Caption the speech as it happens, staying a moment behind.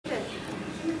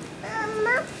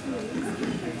Good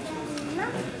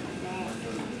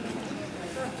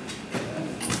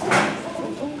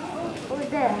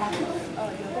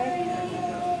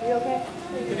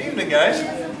evening, guys.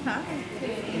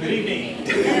 Good evening.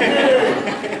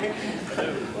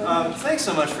 Thanks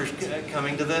so much for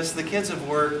coming to this. The kids have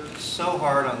worked so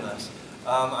hard on this.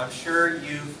 I'm sure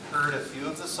you've heard a few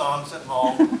of the songs at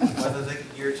home, whether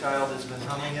your child has been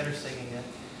humming it or singing it.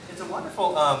 It's a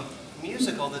wonderful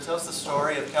musical that tells the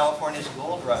story of California's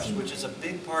gold rush, which is a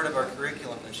big part of our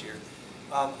curriculum this year.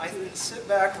 I think sit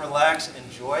back, relax,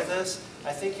 enjoy this.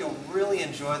 I think you'll really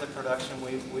enjoy the production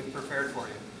we've prepared for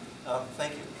you.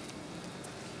 Thank you.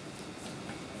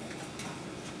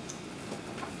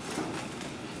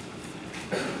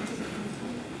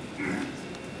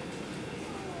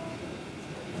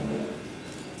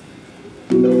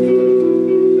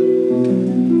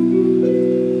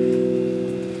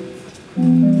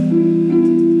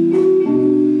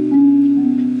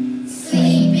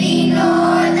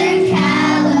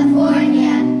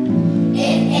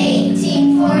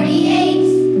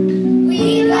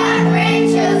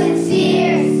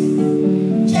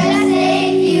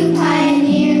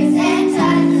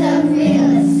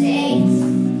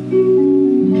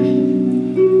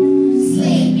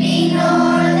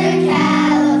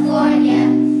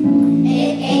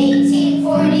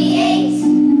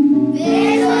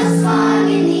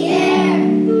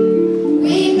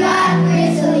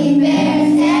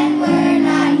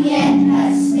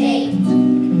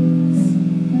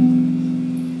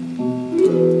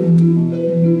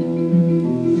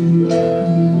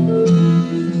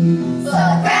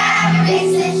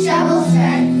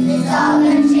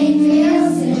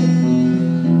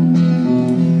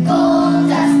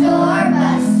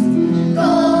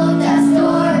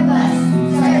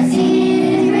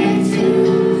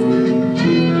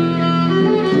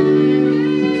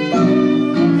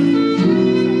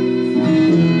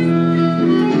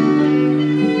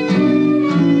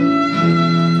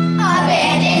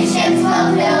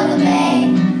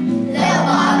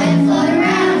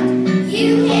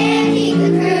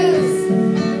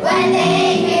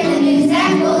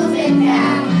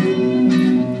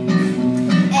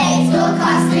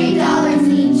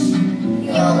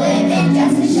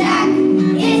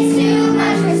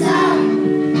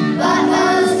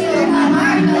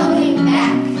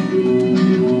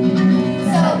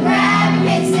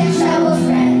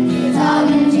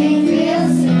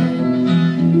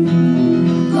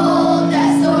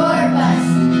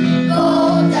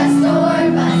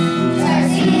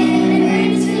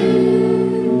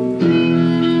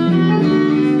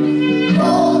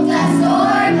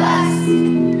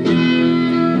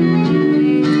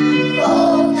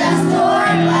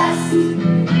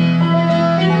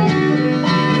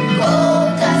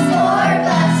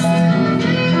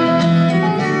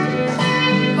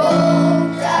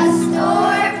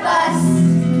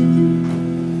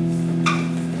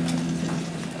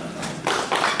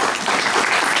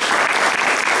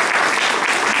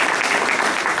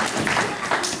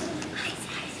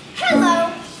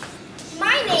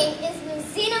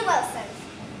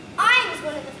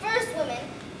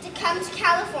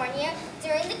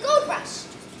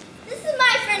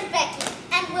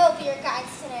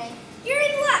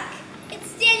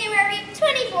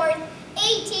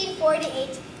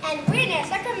 And we're near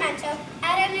Sacramento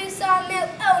at a new sawmill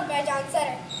owned by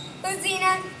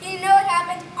Luzena, you know what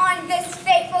happened on this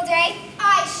fateful day?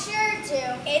 I sure do.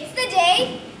 It's the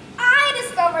day I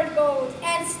discovered gold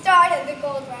and started the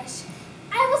gold rush.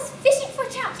 I was fishing for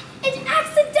trout and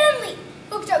accidentally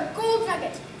hooked a gold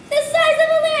nugget the size of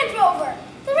a Land Rover.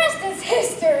 The rest is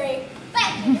history.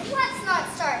 Becky, let's not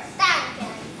start that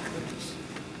again.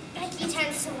 Becky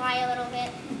tends to lie a little bit.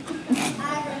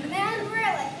 I remember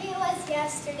it like it was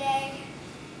yesterday.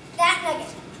 That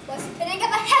nugget was putting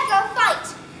up a heck of a fight.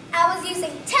 I was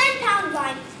using 10-pound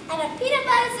line and a peanut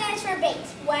butter sandwich for bait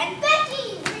when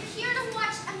Becky, we're here to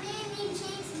watch a man named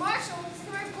James Marshall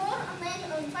discover gold on land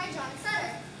owned by John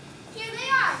Sutter. Here they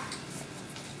are.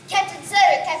 Captain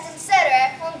Sutter,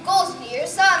 I found gold near your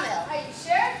sawmill. Are you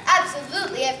sure?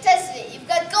 Absolutely, I've tested it. You've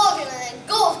got gold in it, and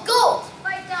gold, gold.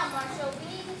 Write down, Marshall. We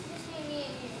need this between me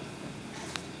and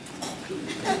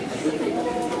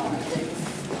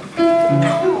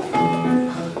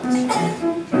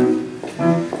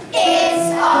It's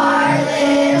our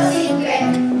little secret.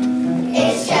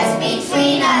 It's just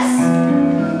between us.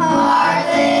 Our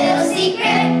little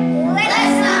secret.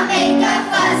 Let's not make a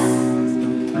fuss.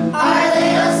 Our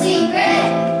little secret.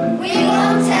 We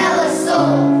won't tell a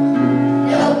soul.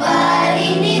 Nobody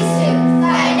needs to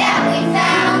find out we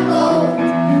found gold.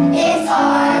 It's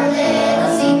our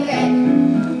little secret.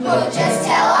 We'll just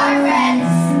tell our friends.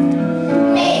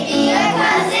 Maybe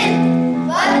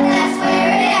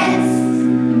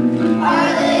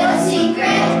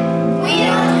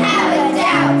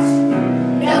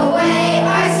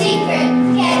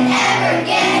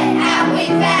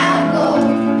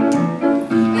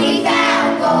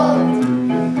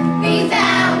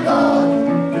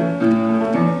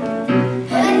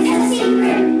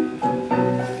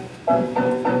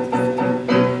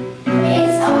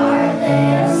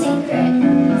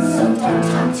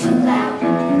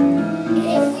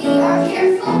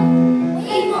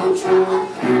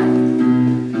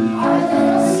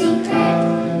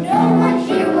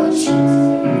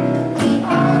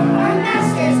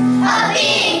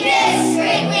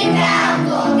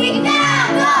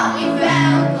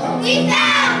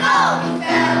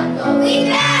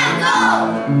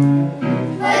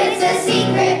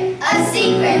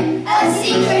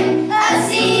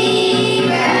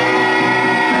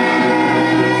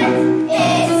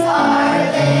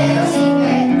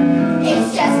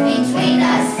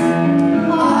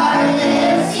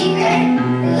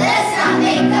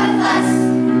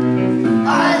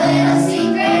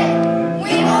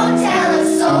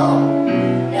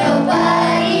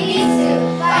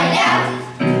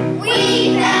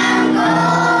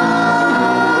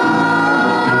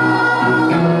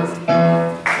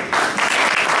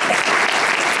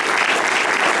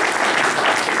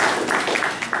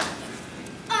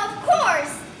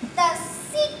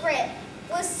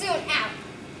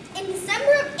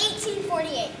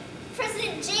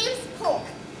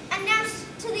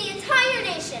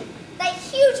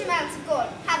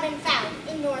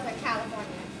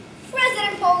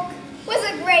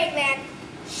great man.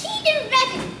 He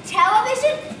invented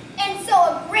television, and so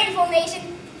a grateful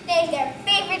nation named their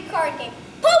favorite card game,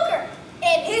 poker,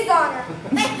 in his honor.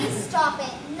 Becky, stop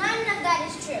it. None of that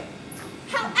is true.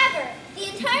 However, the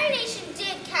entire nation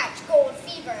did catch gold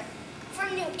fever.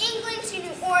 From New England to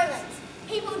New Orleans,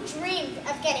 people dreamed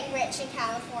of getting rich in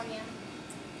California.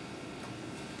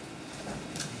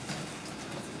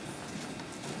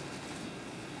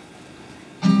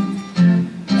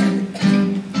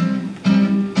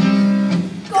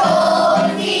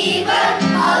 Gold fever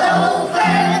all over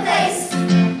the place.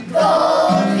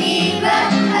 Gold fever,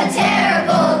 a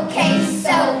terrible case.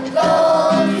 So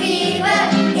gold fever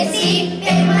is deep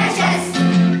in my chest.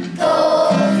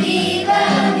 Gold fever,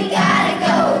 we gotta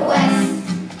go west.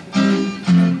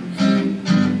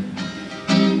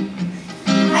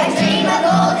 I dream of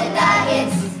golden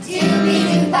nuggets,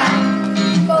 doobie-doo-bop.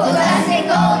 Gold dust and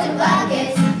golden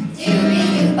buckets,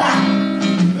 doobie-doo-bop.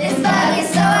 This bug is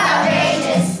so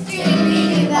outrageous,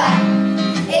 doobie-doo-bop.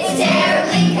 It's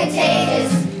terribly contagious,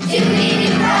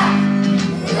 doobie-doo-bop.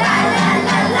 La la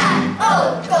la la, oh,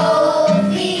 gold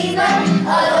fever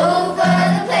all over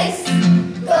the place.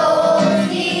 Gold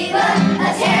fever, a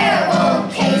terrible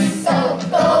case. So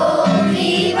gold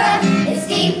fever is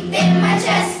deep in my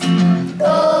chest.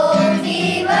 Gold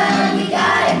fever, we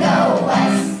gotta go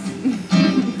west.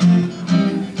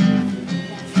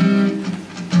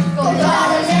 Gold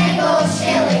dollars and gold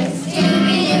shillings,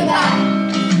 doobie-doo-bop.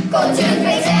 Gold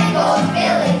toothpicks and gold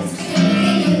fillings,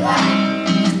 doobie-doo-bop.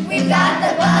 We've got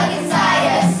the bug inside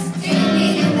us,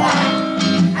 doobie-doo-bop.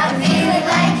 I'm feeling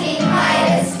like King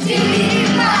Midas,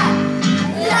 doobie-doo-bop.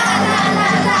 La la la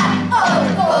la, oh,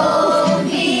 gold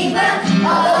fever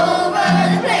all over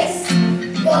the place.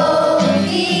 Gold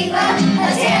fever, a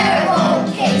terrible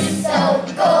case. So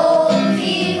gold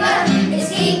fever is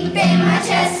deep in my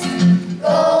chest.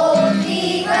 Gold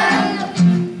fever,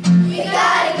 we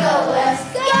gotta go west.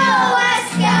 Go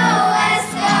west, go west,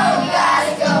 go. We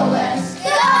gotta go west. Go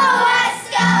west,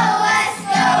 go west,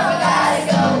 go. We gotta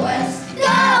go west.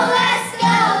 Go west,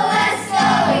 go west, go.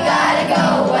 We gotta go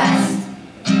west.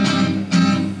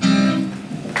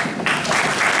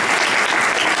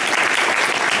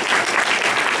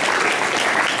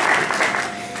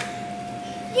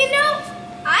 You know,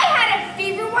 I had a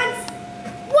fever once,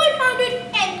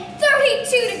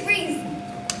 132 degrees.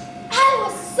 I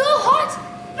was so hot,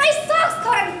 my socks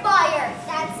caught on fire.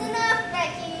 That's enough,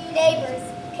 Becky. Neighbors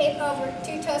came over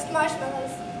to toast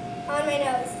marshmallows on my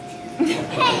nose.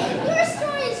 Hey, your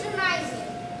stories remind me.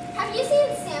 Have you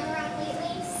seen Sam around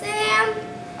lately? Sam?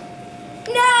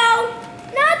 No,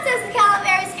 not since the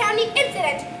Calaveras County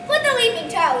incident with the leaping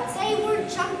toads. They were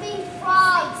jumping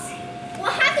frogs.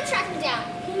 We'll have to track him down.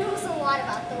 He knows a lot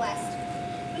about the West.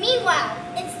 Meanwhile,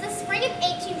 it's the spring of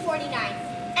 1849,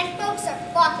 and folks are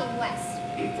flocking west.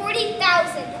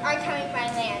 40,000 are coming by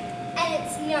land, and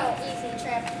it's no easy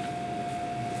trip.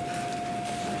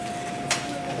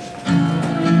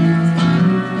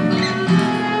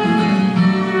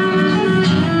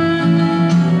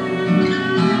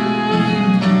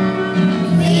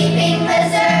 Leaving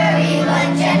Missouri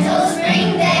one gentle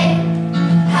spring day,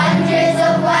 hundreds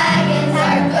of wagons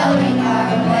are going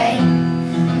our way.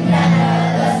 None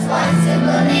of us wants to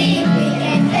believe we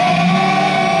can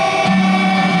fail,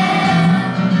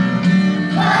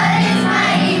 but it's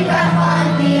mighty rough on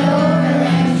the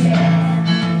overland trail.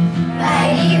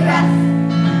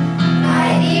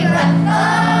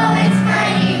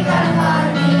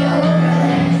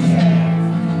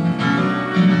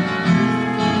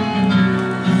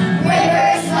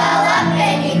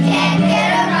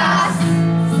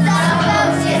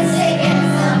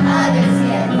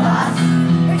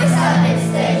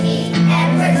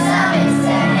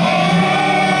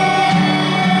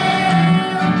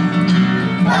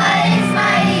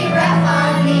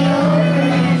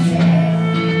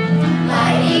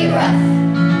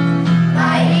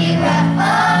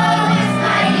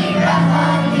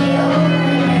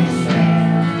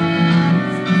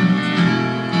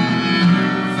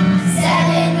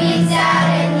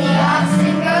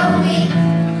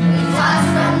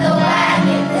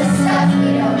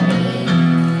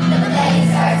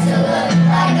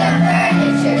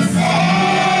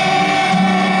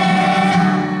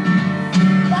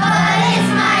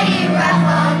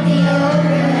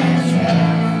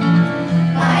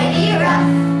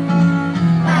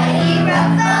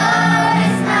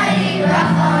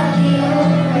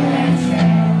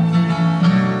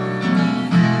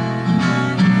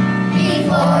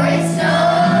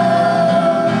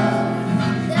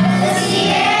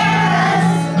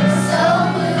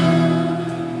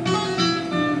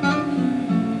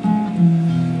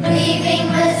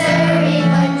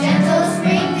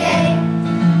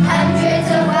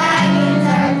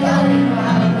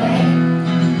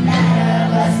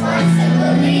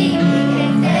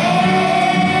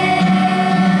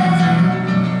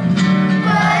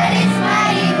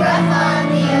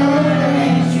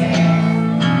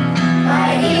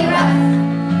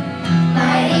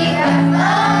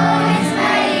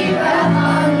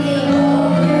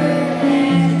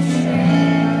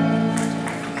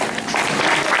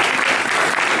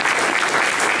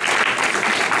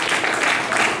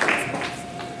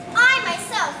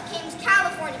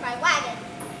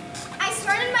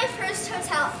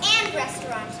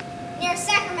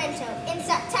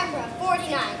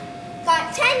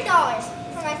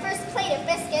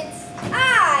 biscuits.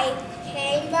 I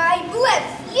came by blimp.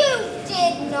 You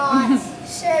did not.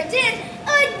 Sure did.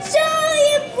 A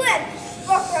giant blimp.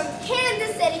 But from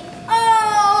Kansas City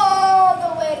all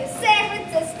the way to San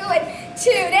Francisco in 2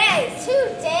 days.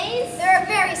 2 days? They're a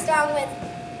very strong wind.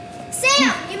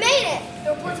 Sam, you made it.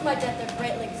 The reports of my death are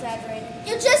greatly exaggerated.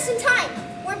 You're just in time.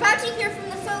 We're about to hear from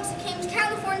the folks who came to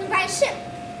California by ship.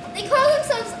 They call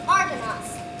themselves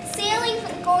Argonauts, sailing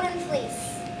for the Golden Fleece.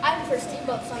 I prefer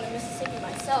steamboats on the Mississippi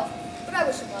myself, but I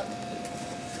wish them luck.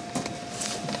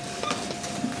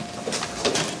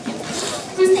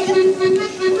 The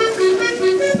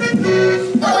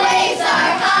waves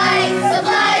are high,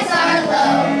 supplies are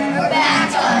low. We're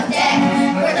back on deck,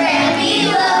 we're grandly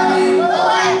low. But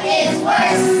what is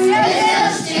worse, there's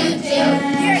much to do.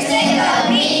 You're sick of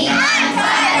me, I'm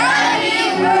tired of you.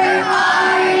 We're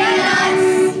Argonauts.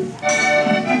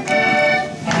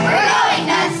 We're going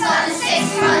nuts on a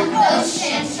 6-month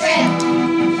ocean trip.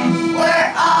 We're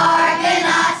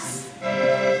Argonauts.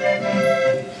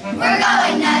 We're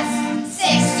going nuts,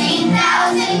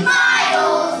 16,000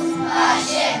 miles a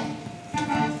ship.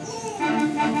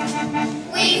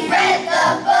 We've read the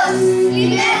books, we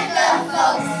met the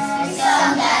folks, we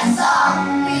sung that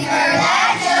song, we heard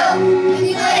that joke,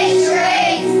 we played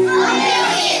charades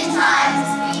 1,000,000 times,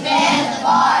 we banned the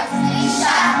bars, we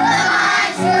shot the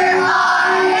mines. We're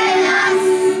Argonauts.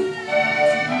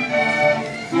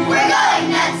 We're going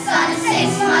nuts on a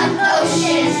 6-month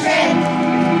ocean trip.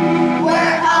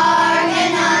 We're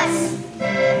Argonauts.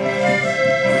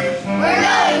 We're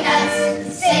going nuts,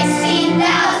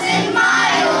 16,000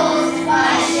 miles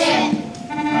by ship.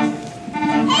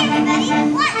 Hey everybody,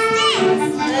 let's dance!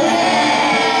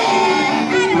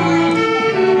 I don't want to.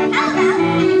 How about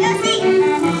we go sing?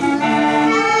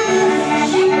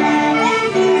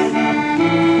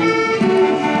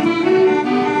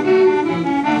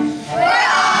 We're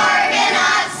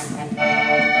Argonauts.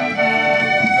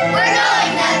 We're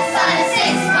going nuts on a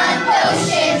 6-month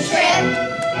ocean trip.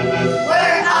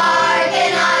 We're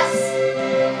Argonauts.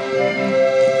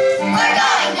 We're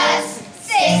going nuts,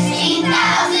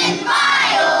 16,000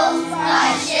 miles by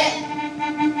ship.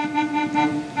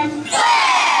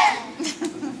 Where?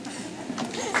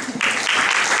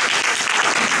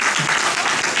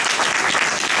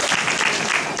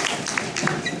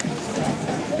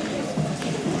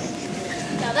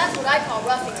 Now that's what I call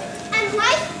roughing it. And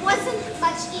life wasn't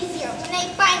much easier when they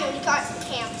finally got to the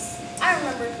camps. I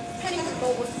remember heading for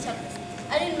gold was the toughest.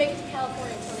 I didn't make it to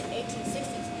California until the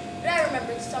 1860s, but I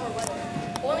remember the summer weather.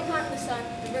 Boiling hot in the sun,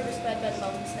 the river sped by the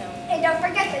melting snow. And don't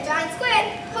forget the giant squid.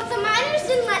 But the miners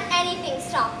didn't let anything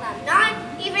stop them. Not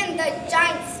even the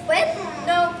giant squid.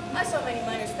 No, I saw many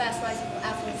miners fast rising from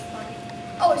affluence to poverty,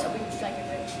 always hoping to strike it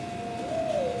rich.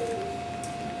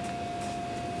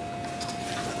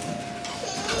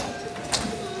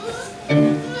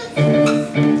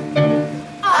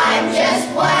 I'm just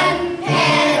one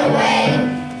pen away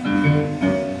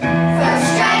from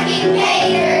striking pay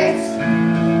dirt.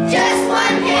 Just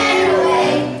one pen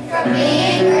away from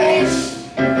being rich.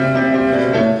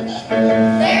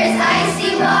 There's icy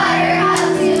water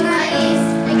up to my knees.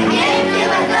 I can't feel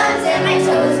my thumbs and my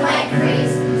toes might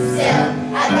freeze. Still,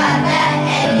 I've got that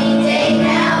ending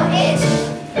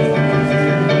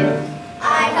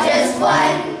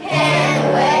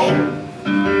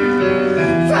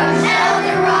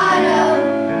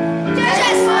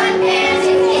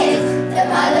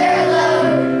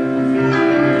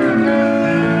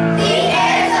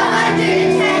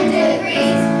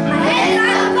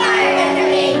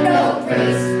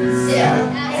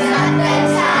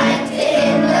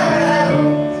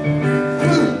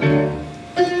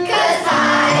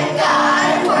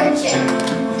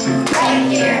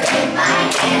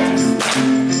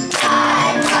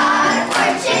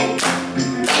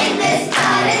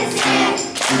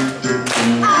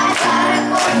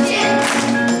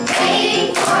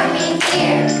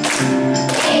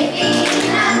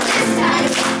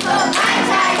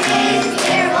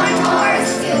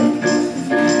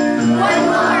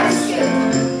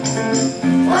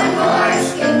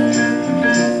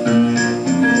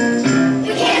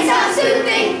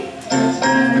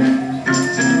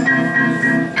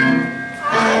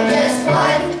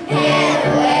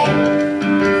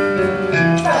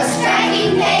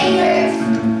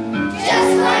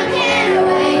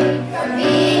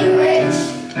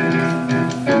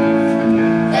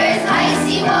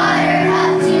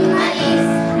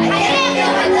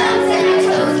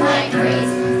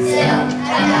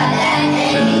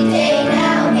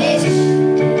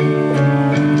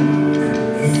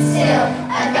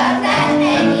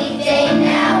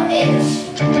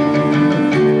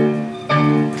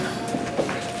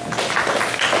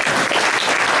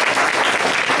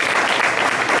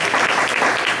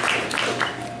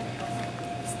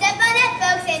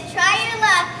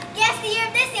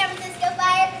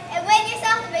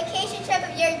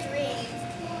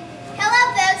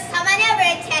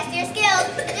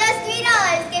Just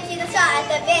 $3 gives you the shot at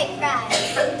the big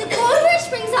prize. The Gold Rush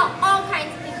brings out all kinds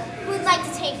of people who would like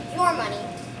to take your money.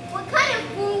 What kind of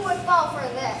fool would fall for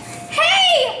this?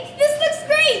 Hey! This looks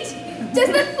great!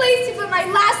 Just the place to put my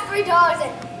last $3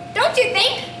 in. Don't you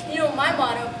think? You know my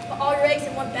motto, put all your eggs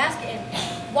in one basket and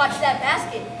watch that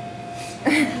basket.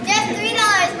 Just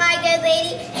 $3, my good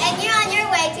lady, and you're on your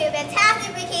way to a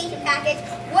fantastic vacation package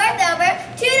worth over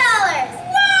 $2.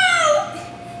 Wow!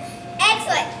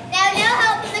 Excellent. Now, no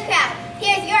help from the crowd.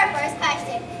 Here's your first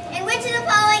question. In which of the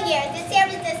following years did San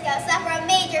Francisco suffer a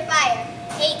major fire?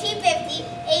 1850,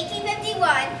 1851,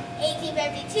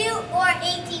 1852, or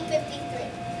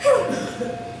 1853?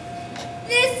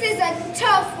 This is a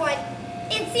tough one.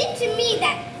 It seemed to me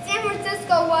that San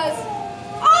Francisco was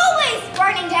always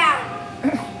burning down.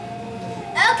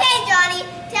 Okay, Johnny.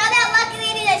 Tell that lucky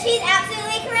lady that she's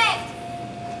absolutely correct.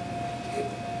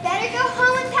 Better go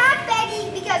home and pack, Becky,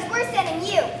 because we're sending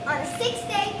you on a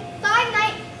 6-day,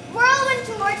 5-night whirlwind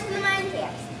tour to the mine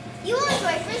camps. You will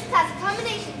enjoy first-class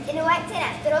accommodations in a white tent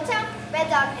at Fiddletown,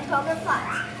 Red Dog, and Poker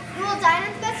Flats. You will dine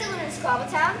at the best saloon in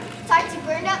Squabbletown, talk to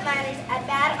burned-out miners at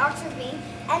Bad Ox Ravine,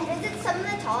 and visit some of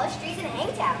the tallest streets in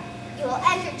Hangtown. You will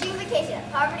end your June vacation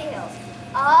at Poverty Hills,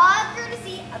 all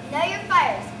courtesy of Know Your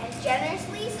Fires, and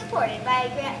generously supported by a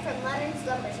grant from London's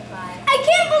Lumber Supply. I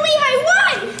can't believe I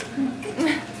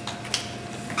won!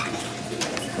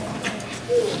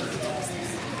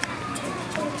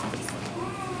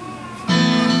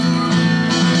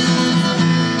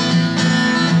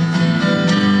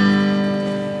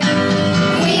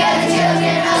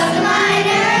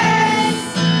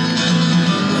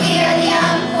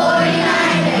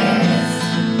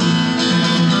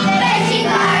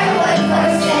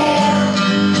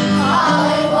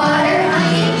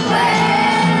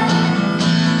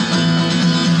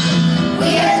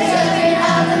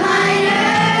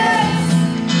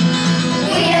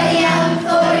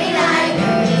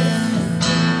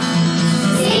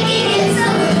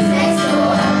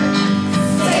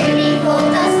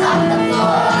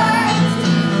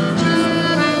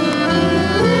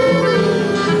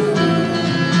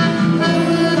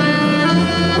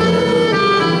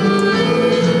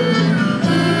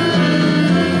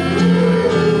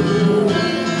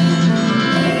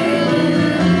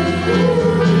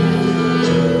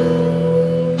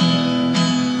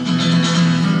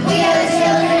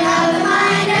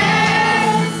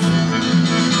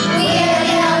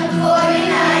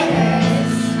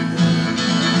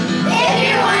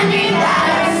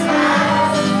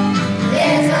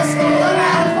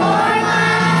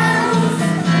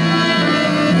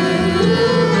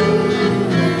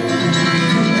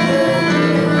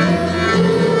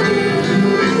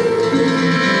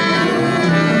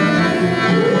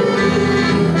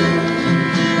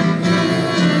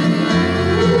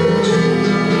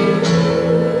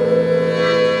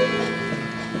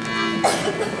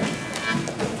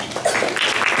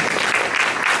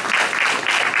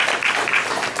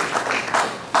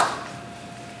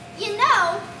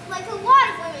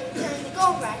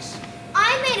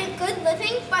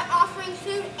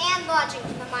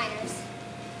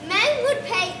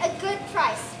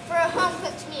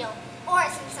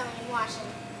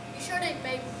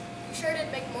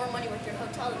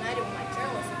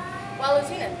 While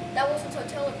Luzena, that was since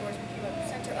hotel of course became a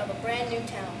center of a brand new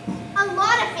town. A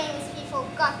lot of famous people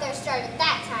got their start at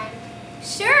that time.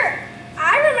 Sure.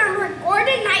 I remember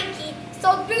Gordon Nike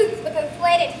sold boots with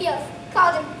inflated heels,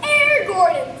 called them Air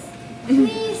Gordons.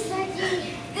 Please,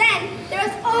 Becky. Then there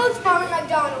was old Farmer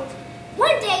McDonald.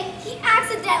 One day, he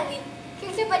accidentally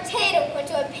kicked a potato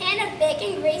into a pan of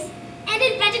bacon grease and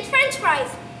invented French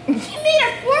fries. He made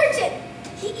a fortune.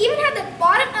 He even had the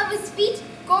bottom of his feet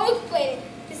gold-plated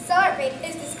to celebrate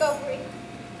his discovery.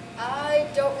 I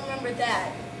don't remember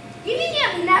that. You mean you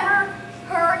have never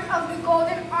heard of the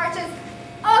golden arches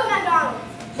of McDonald's?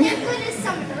 Thank goodness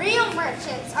some real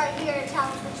merchants are here to tell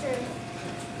us the truth.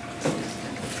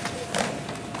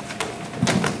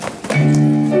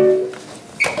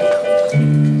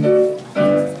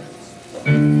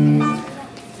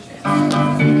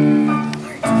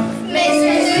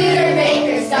 Mr.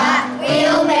 Studebaker's got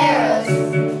wheelbarrows.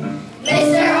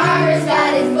 Mr. Harper's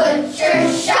got his butcher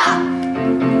shop.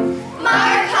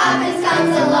 Mark Hopkins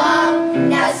comes along,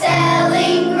 now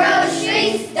selling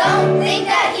groceries. Don't think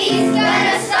that he's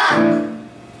gonna stop.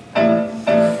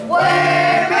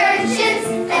 We're merchants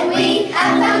and we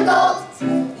have found gold.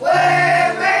 We're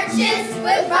merchants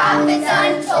with profits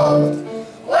untold.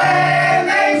 We're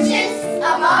merchants,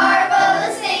 a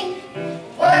marvelous thing.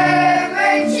 We're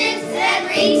merchants and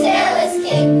retail is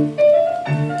king.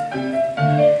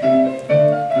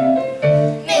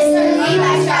 Mr.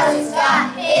 Levi Strauss has got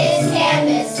his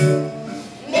canvas. furnace.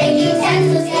 Making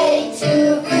tents was getting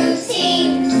too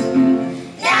routine.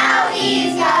 Now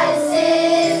he's got his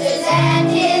scissors and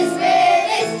his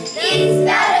rivets. He's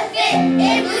got a fit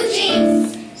in blue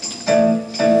jeans.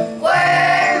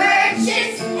 We're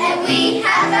merchants and we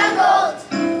have found gold.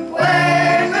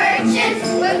 We're merchants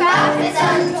with profits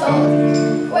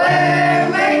untold. We're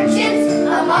merchants,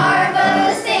 a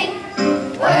marvelous thing.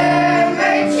 We're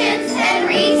merchants and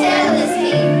retail is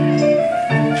king.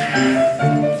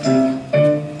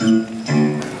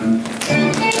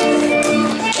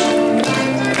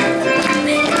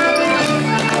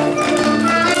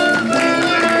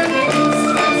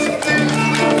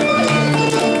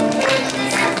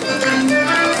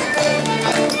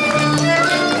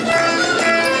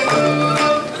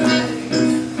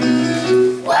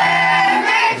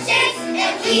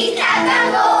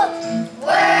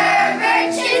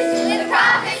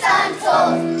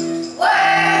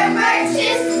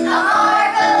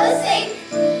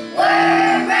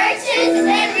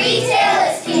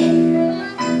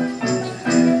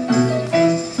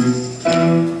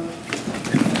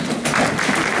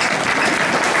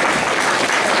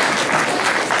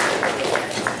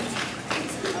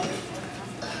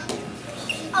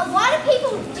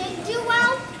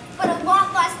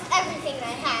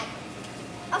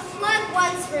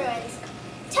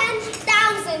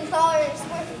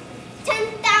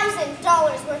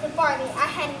 worth of barley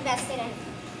I had invested in.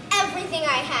 Everything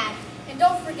I had. And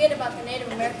don't forget about the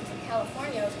Native Americans and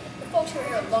Californios, the folks who were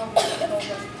here long before the gold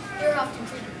rush. They were often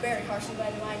treated very harshly by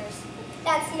the miners.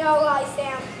 That's no lie,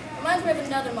 Sam. Reminds me of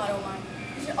another motto of mine.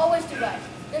 You should always do right.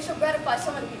 This shall gratify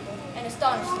some of the people and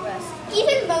astonish the rest.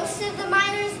 Even most of the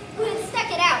miners who had stuck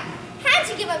it out had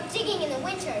to give up digging in the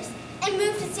winters and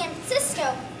move to San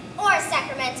Francisco or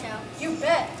Sacramento. You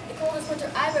bet. The coldest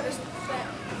winter I've ever spent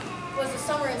was the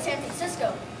summer in San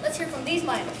Francisco. Let's hear from these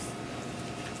miners.